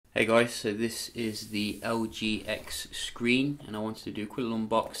Hey guys, so this is the LG X screen and I wanted to do a quick little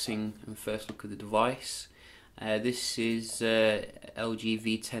unboxing and first look at the device. This is LG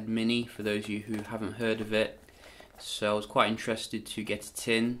V10 Mini for those of you who haven't heard of it. So I was quite interested to get it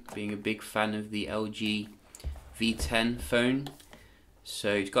in, being a big fan of the LG V10 phone.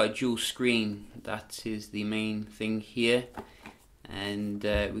 So it's got a dual screen, that is the main thing here, and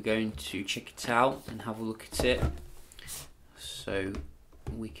we're going to check it out and have a look at it so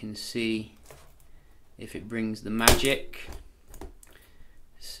we can see if it brings the magic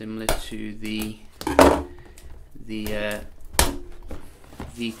similar to the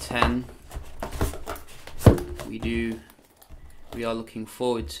V10. We are looking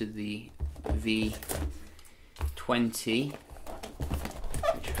forward to the V20,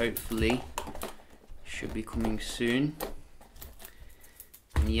 which hopefully should be coming soon.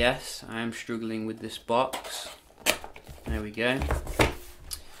 And yes, I am struggling with this box. There we go.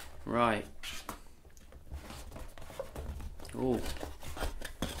 Right. Oh,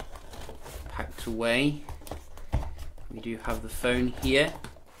 packed away. We do have the phone here,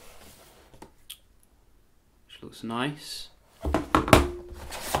 which looks nice.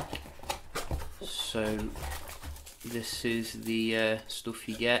 So this is the stuff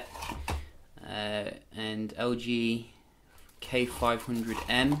you get, and LG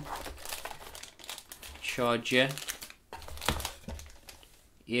K500M charger,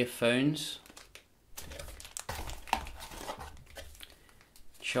 earphones,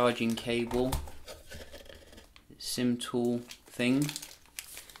 charging cable, SIM tool thing,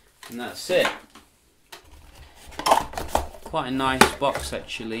 and that's it. Quite a nice box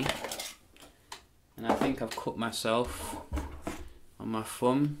actually, and I think I've cut myself on my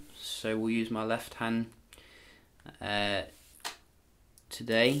thumb, so we'll use my left hand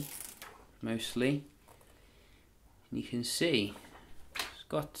today mostly. And you can see it's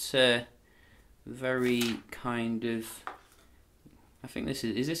got very kind of, I think this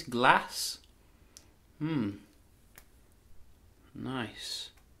is this glass? Nice.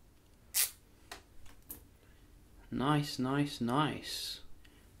 Nice.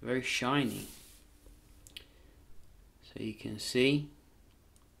 Very shiny. So you can see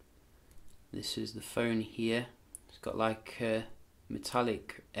this is the phone here. It's got like a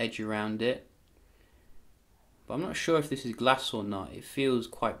metallic edge around it, but I'm not sure if this is glass or not. It feels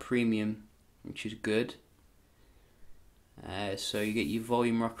quite premium, which is good. So you get your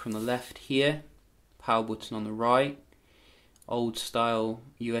volume rocker on the left here, power button on the right, old style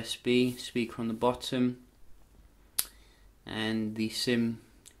USB speaker on the bottom, and the SIM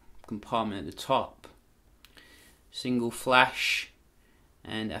compartment at the top. Single flash,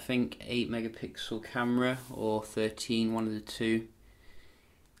 and I think 8 megapixel camera or 13, one of the two.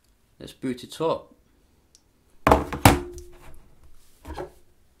 Let's boot it up.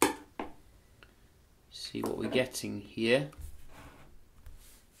 See what we're getting here.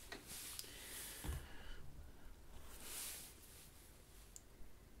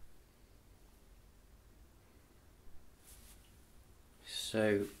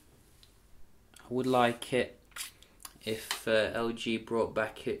 So I would like it if LG brought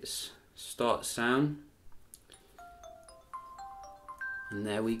back its start sound. And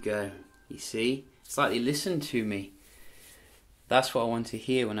there we go. You see, it's like they listen to me. That's what I want to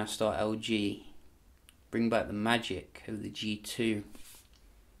hear when I start LG. Bring back the magic of the G2.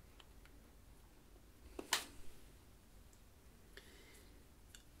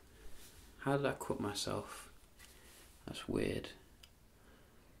 How did I cut myself? That's weird.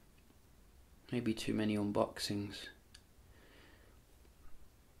 Maybe too many unboxings.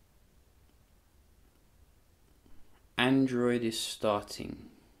 Android is starting.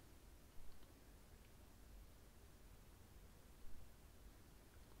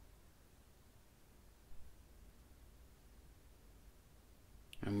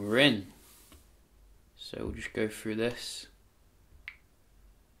 And we're in. So we'll just go through this.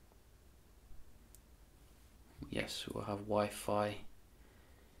 Yes, we'll have Wi-Fi.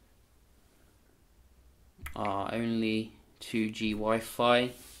 Only 2G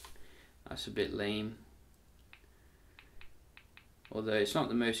Wi-Fi. That's a bit lame. Although it's not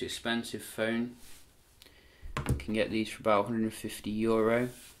the most expensive phone. You can get these for about €150.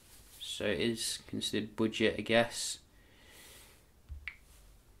 So it is considered budget, I guess.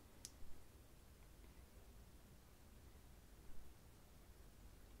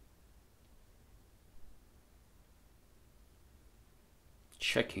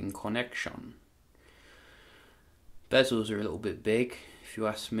 Checking connection. Bezels are a little bit big, if you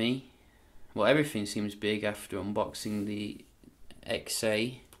ask me. Well, everything seems big after unboxing the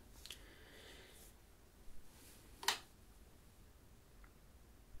XA.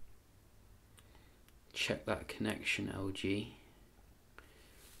 check that connection, LG.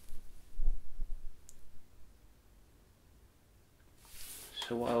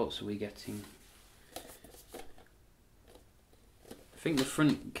 So what else are we getting? I think the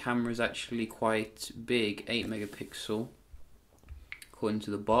front camera is actually quite big, 8 megapixel according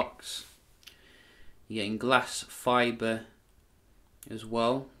to the box. You're getting glass fiber as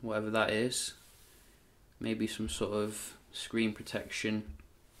well, whatever that is. Maybe some sort of screen protection.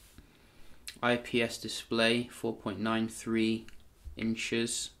 IPS display, 4.93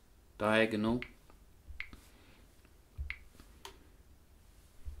 inches diagonal.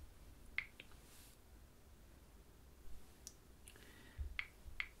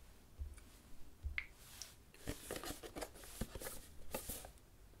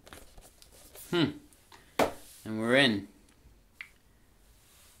 And we're in.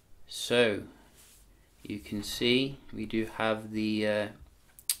 So you can see we do have the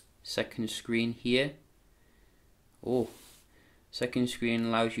second screen here. Oh, second screen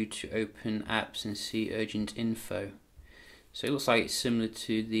allows you to open apps and see urgent info. So it looks like it's similar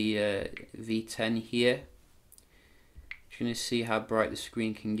to the V10 here. Just going to see how bright the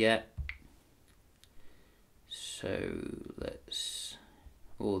screen can get. So let's.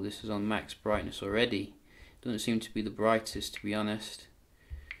 Oh, this is on max brightness already. Doesn't seem to be the brightest, to be honest.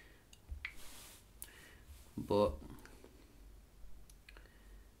 But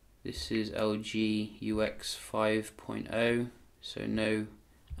this is LG UX 5.0, so no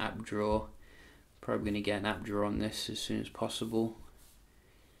app drawer. Probably going to get an app drawer on this as soon as possible.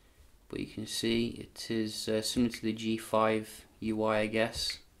 But you can see it is similar to the G5 UI, I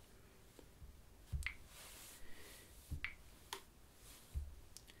guess.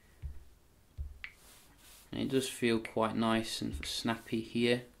 And it does feel quite nice and snappy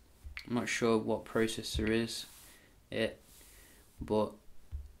here. I'm not sure what processor is it, but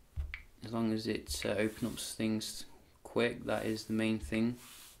as long as it opens up things quick, that is the main thing.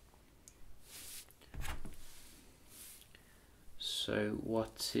 So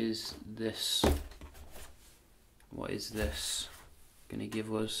what is this? What is this going to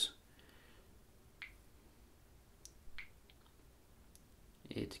give us?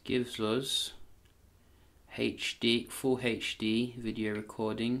 It gives us HD, full HD video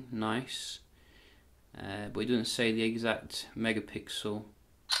recording, nice, but it doesn't say the exact megapixel,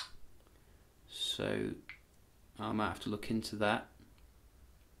 so I might have to look into that.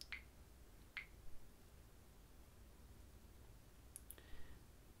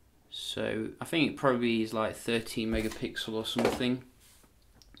 So I think it probably is like 13 megapixel or something,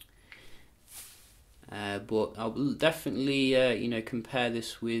 but I'll definitely you know, compare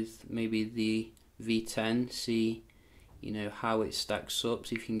this with maybe the V10, see you know how it stacks up,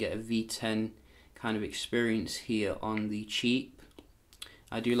 see if you can get a V10 kind of experience here on the cheap.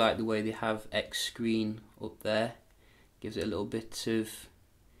 I do like the way they have X screen up there, gives it a little bit of,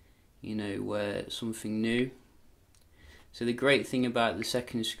 you know, something new. So the great thing about the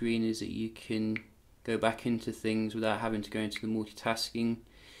second screen is that you can go back into things without having to go into the multitasking,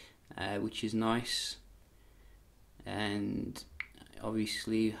 which is nice. And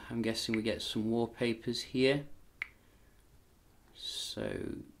obviously I'm guessing we get some wallpapers here, so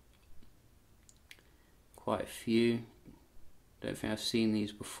quite a few. Don't think I've seen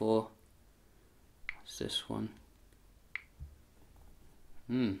these before. What's this one?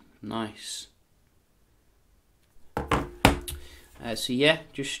 Nice. So yeah,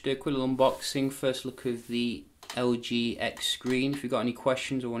 just a quick little unboxing, first look of the LG X screen. If you've got any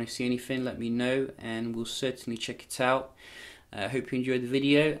questions or want to see anything, let me know and we'll certainly check it out. I hope you enjoyed the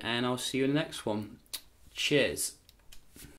video and I'll see you in the next one. Cheers.